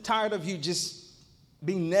offensive? Tired of you just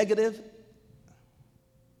being negative?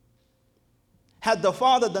 Had the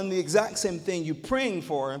Father done the exact same thing you're praying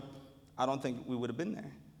for, I don't think we would have been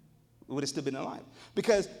there. We would have still been alive.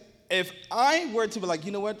 Because if I were to be like,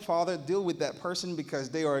 you know what, Father, deal with that person because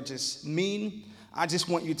they are just mean, I just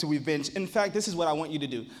want you to revenge. In fact, this is what I want you to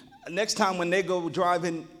do. Next time when they go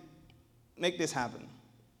driving, make this happen.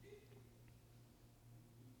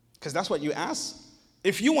 Because that's what you ask.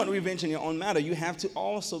 If you want revenge in your own matter, you have to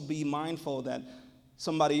also be mindful that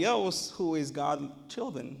somebody else who is God's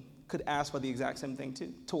children could ask for the exact same thing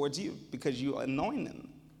too, towards you, because you are annoying them.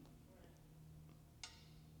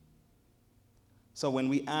 So when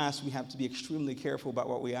we ask, we have to be extremely careful about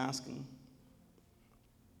what we're asking.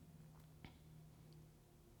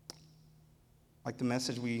 Like the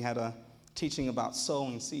message, we had a teaching about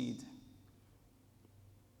sowing seed.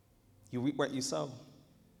 You reap what you sow.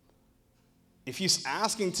 If you're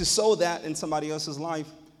asking to sow that in somebody else's life,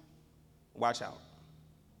 watch out.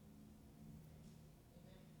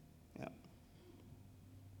 Yeah.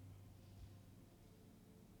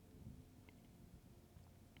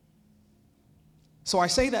 So I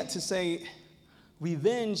say that to say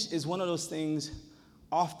revenge is one of those things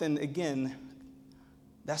often, again,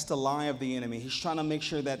 that's the lie of the enemy. He's trying to make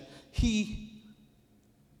sure that he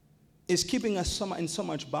is keeping us in so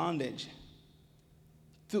much bondage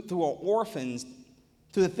through our orphans,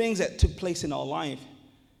 through the things that took place in our life.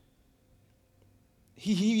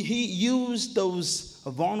 He used those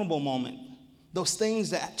vulnerable moments, those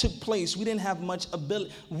things that took place. We didn't have much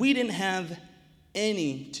ability. We didn't have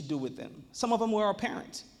any to do with them. Some of them were our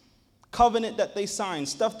parents. Covenant that they signed,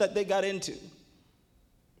 stuff that they got into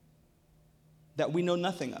that we know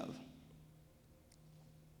nothing of.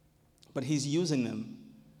 But he's using them.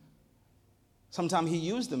 Sometimes he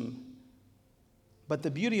used them. But the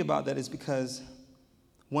beauty about that is because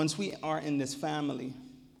once we are in this family,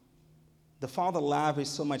 the Father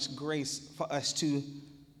lavished so much grace for us to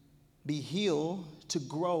be healed, to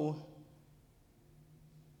grow,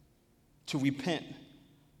 to repent,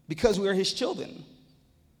 because we are his children.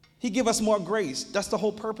 He give us more grace. That's the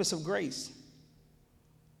whole purpose of grace.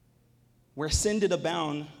 Where sin did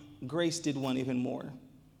abound, grace did one even more.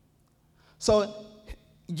 So,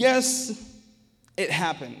 yes, it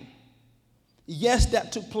happened. Yes,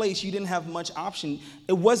 that took place. You didn't have much option.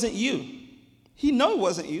 It wasn't you. He knew it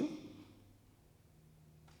wasn't you.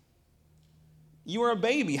 You were a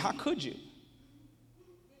baby. How could you?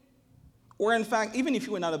 Or in fact, even if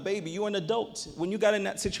you were not a baby, you were an adult. When you got in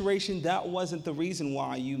that situation, that wasn't the reason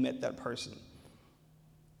why you met that person.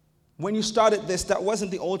 When you started this, that wasn't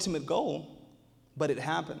the ultimate goal, but it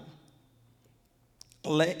happened.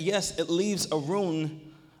 Yes, it leaves a room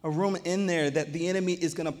in there that the enemy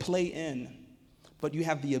is going to play in, but you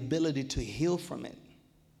have the ability to heal from it.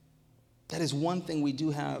 That is one thing we do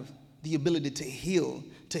have, the ability to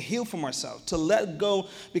heal from ourselves, to let go,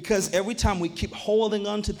 because every time we keep holding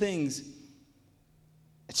on to things,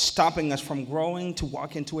 it's stopping us from growing to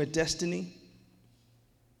walk into our destiny.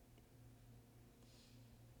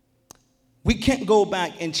 We can't go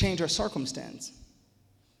back and change our circumstance,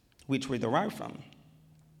 which we're derived from.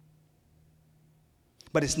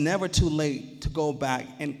 But it's never too late to go back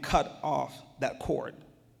and cut off that cord.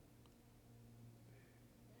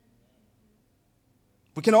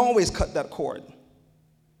 We can always cut that cord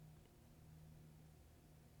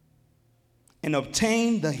and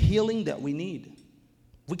obtain the healing that we need.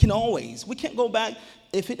 We can't go back.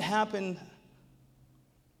 If it happened,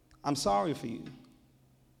 I'm sorry for you.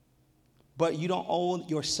 But you don't owe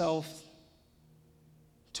yourself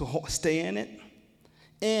to stay in it,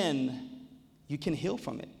 and you can heal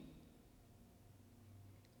from it.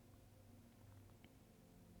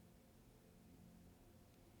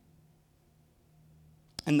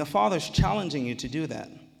 And the Father's challenging you to do that.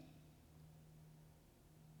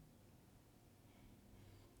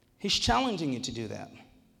 He's challenging you to do that.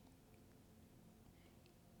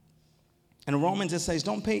 In Romans, it says,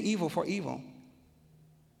 don't pay evil for evil.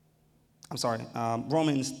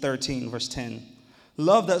 Romans 13, verse 10.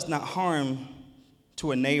 Love does not harm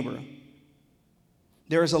to a neighbor.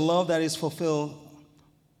 There is a love that is fulfilled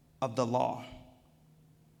of the law.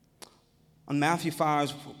 On Matthew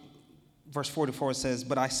 5, verse 44, it says,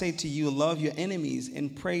 but I say to you, love your enemies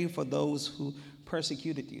and pray for those who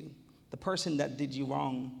persecuted you. The person that did you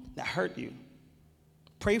wrong, that hurt you.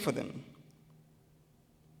 Pray for them.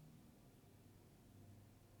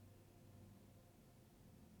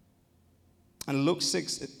 And Luke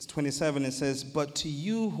 6:27, it says, but to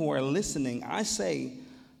you who are listening, I say,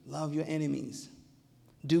 love your enemies.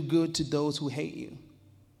 Do good to those who hate you.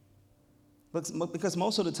 Because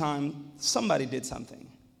most of the time, somebody did something.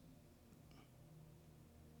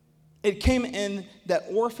 It came in that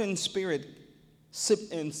orphan spirit,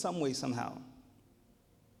 sipped in some way, somehow.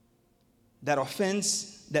 That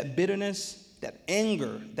offense, that bitterness, that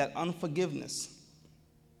anger, that unforgiveness.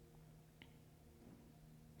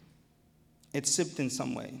 It sipped in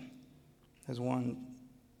some way. There's one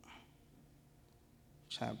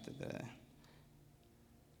chapter there.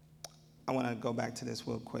 I want to go back to this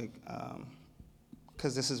real quick,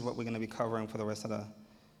 because this is what we're going to be covering for the rest of the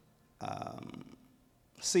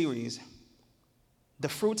series. The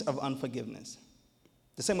fruit of unforgiveness.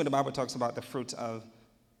 The same way the Bible talks about the fruit of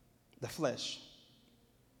the flesh,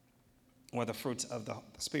 or the fruit of the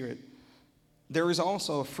spirit, there is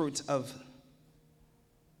also a fruit of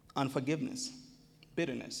unforgiveness,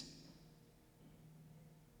 bitterness.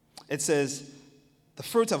 It says the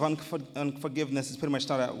fruit of unforgiveness is pretty much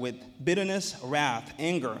started out with bitterness, wrath,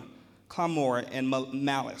 anger, clamor, and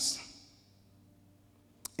malice.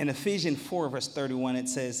 In Ephesians 4, verse 31, it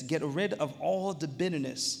says, get rid of all the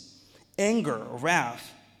bitterness, anger,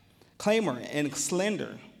 wrath, clamor, and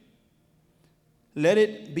slander. Let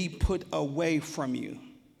it be put away from you,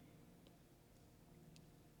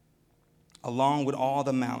 along with all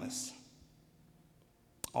the malice,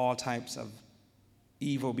 all types of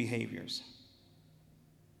evil behaviors.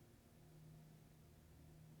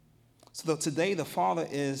 So today the Father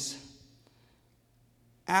is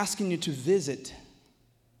asking you to visit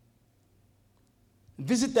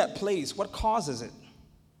that place. What causes it?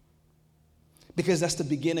 Because that's the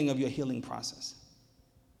beginning of your healing process.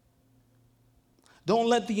 Don't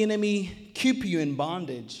let the enemy keep you in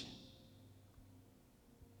bondage.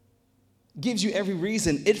 Gives you every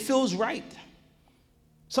reason. It feels right.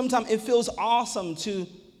 Sometimes it feels awesome to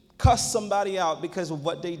cuss somebody out because of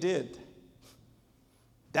what they did.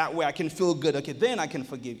 That way I can feel good. Okay, then I can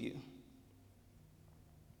forgive you.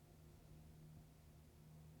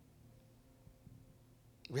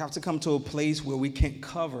 We have to come to a place where we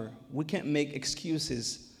can't make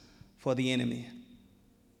excuses for the enemy.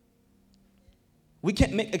 We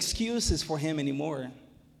can't make excuses for him anymore.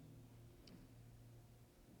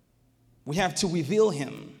 We have to reveal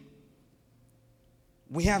him.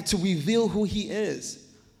 We have to reveal who he is.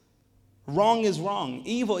 Wrong is wrong.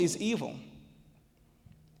 Evil is evil.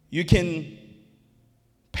 You can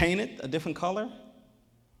paint it a different color,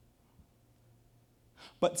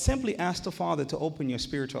 but simply ask the Father to open your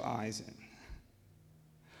spiritual eyes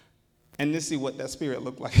and to see what that spirit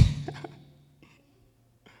looked like.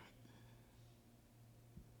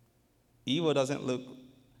 Evil doesn't look,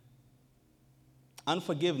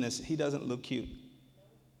 unforgiveness, he doesn't look cute.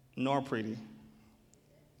 nor pretty.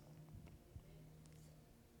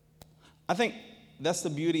 I think that's the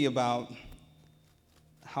beauty about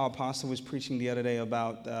how Apostle was preaching the other day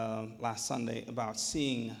about last Sunday about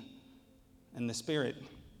seeing in the Spirit.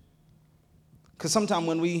 Because sometimes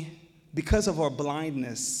because of our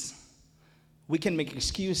blindness, we can make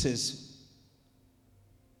excuses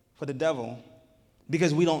for the devil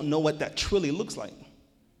because we don't know what that truly looks like.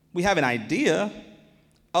 We have an idea.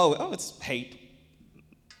 Oh, it's hate.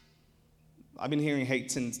 I've been hearing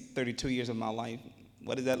hate since 32 years of my life.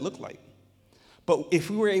 What does that look like? But if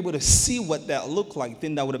we were able to see what that looked like,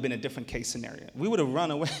 then that would have been a different case scenario. We would have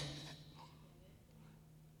run away.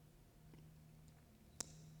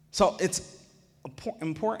 So it's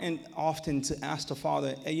important often to ask the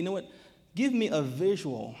Father, hey, you know what? Give me a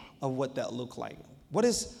visual of what that looked like. What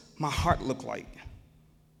does my heart look like?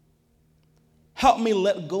 Help me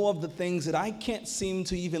let go of the things that I can't seem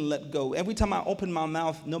to even let go. Every time I open my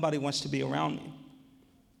mouth, nobody wants to be around me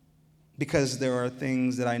because there are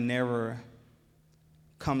things that I never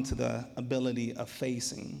come to the ability of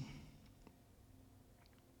facing.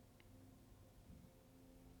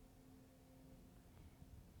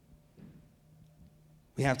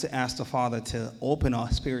 We have to ask the Father to open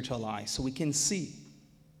our spiritual eyes so we can see.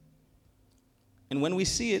 And when we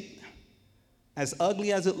see it, as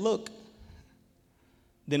ugly as it looks,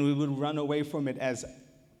 then we would run away from it as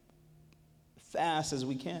fast as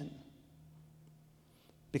we can.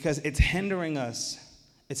 Because it's hindering us.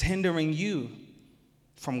 It's hindering you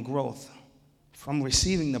from growth, from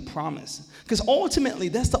receiving the promise. Because ultimately,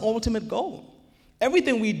 that's the ultimate goal.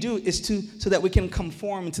 Everything we do is so that we can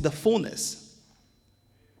conform to the fullness.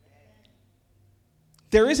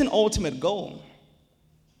 There is an ultimate goal.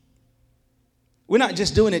 We're not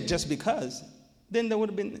just doing it just because. Then there would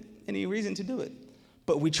have been any reason to do it.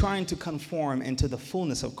 But we're trying to conform into the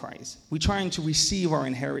fullness of Christ. We're trying to receive our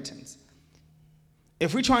inheritance.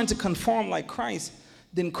 If we're trying to conform like Christ,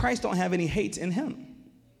 then Christ don't have any hate in him.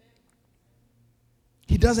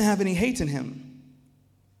 He doesn't have any hate in him.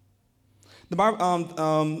 The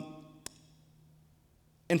Bible,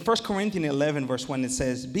 in 1 Corinthians 11, verse 1, it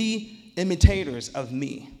says, be imitators of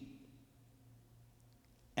me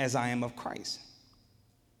as I am of Christ.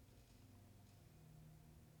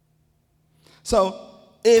 So,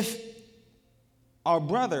 if our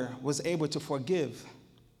brother was able to forgive,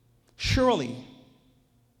 surely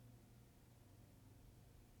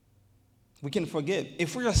we can forgive.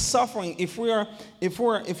 If we are suffering, if we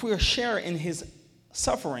are sharing in his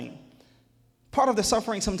suffering, part of the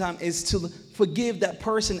suffering sometimes is to forgive that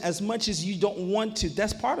person as much as you don't want to.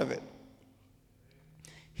 That's part of it.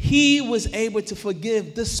 He was able to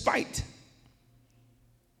forgive despite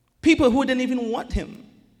people who didn't even want him.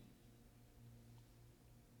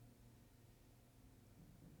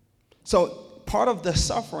 So part of the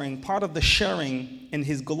suffering, part of the sharing in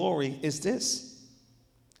his glory is this.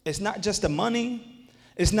 It's not just the money.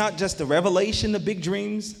 It's not just the revelation, the big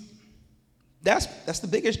dreams. That's the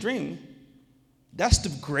biggest dream. That's the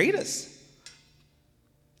greatest.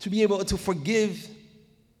 To be able to forgive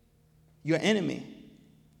your enemy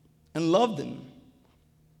and love them.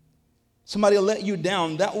 Somebody will let you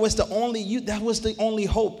down. That was the only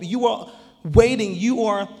hope. You were waiting.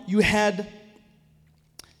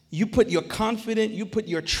 You put your confidence, you put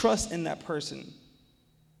your trust in that person.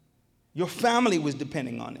 Your family was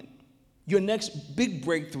depending on it. Your next big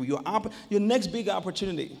breakthrough, your next big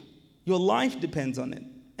opportunity, your life depends on it,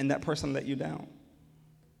 and that person let you down.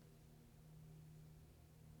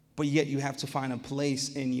 But yet you have to find a place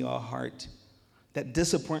in your heart, that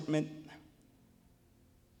disappointment,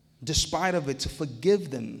 despite of it, to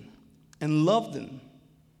forgive them and love them.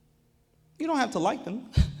 You don't have to like them.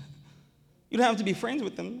 You don't have to be friends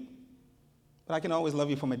with them, but I can always love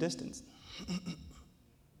you from a distance.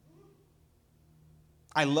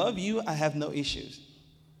 I love you, I have no issues.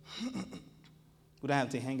 We don't have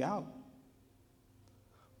to hang out.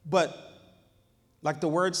 But, like the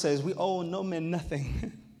word says, we owe no man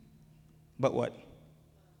nothing. But what?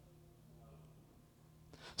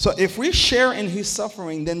 So if we share in his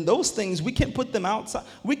suffering, then those things, we can't put them outside.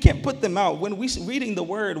 We can't put them out. When we're reading the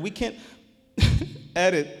word, we can't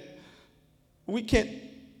edit. We can't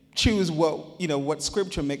choose what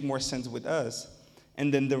scripture make more sense with us.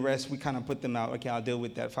 And then the rest, we kind of put them out. Okay, I'll deal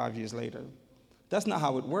with that 5 years later. That's not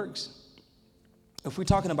how it works. If we're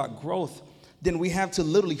talking about growth, then we have to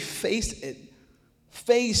literally face it.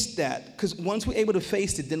 Face that. Because once we're able to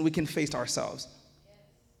face it, then we can face ourselves.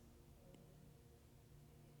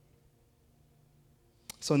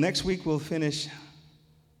 So next week, we'll finish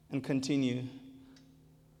and continue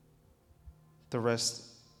the rest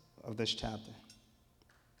of this chapter,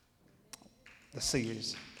 the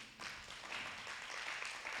series.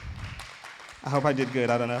 I hope I did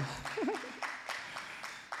good. I don't know.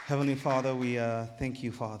 Heavenly Father, we thank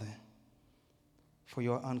you, Father, for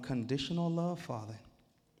your unconditional love, Father.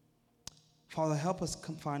 Father, help us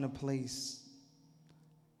find a place.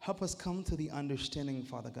 Help us come to the understanding,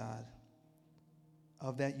 Father God,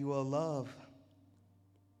 of that you are love.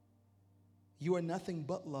 You are nothing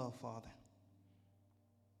but love, Father.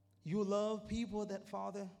 You love people that,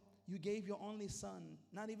 Father, you gave your only Son,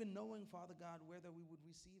 not even knowing, Father God, whether we would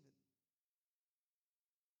receive it.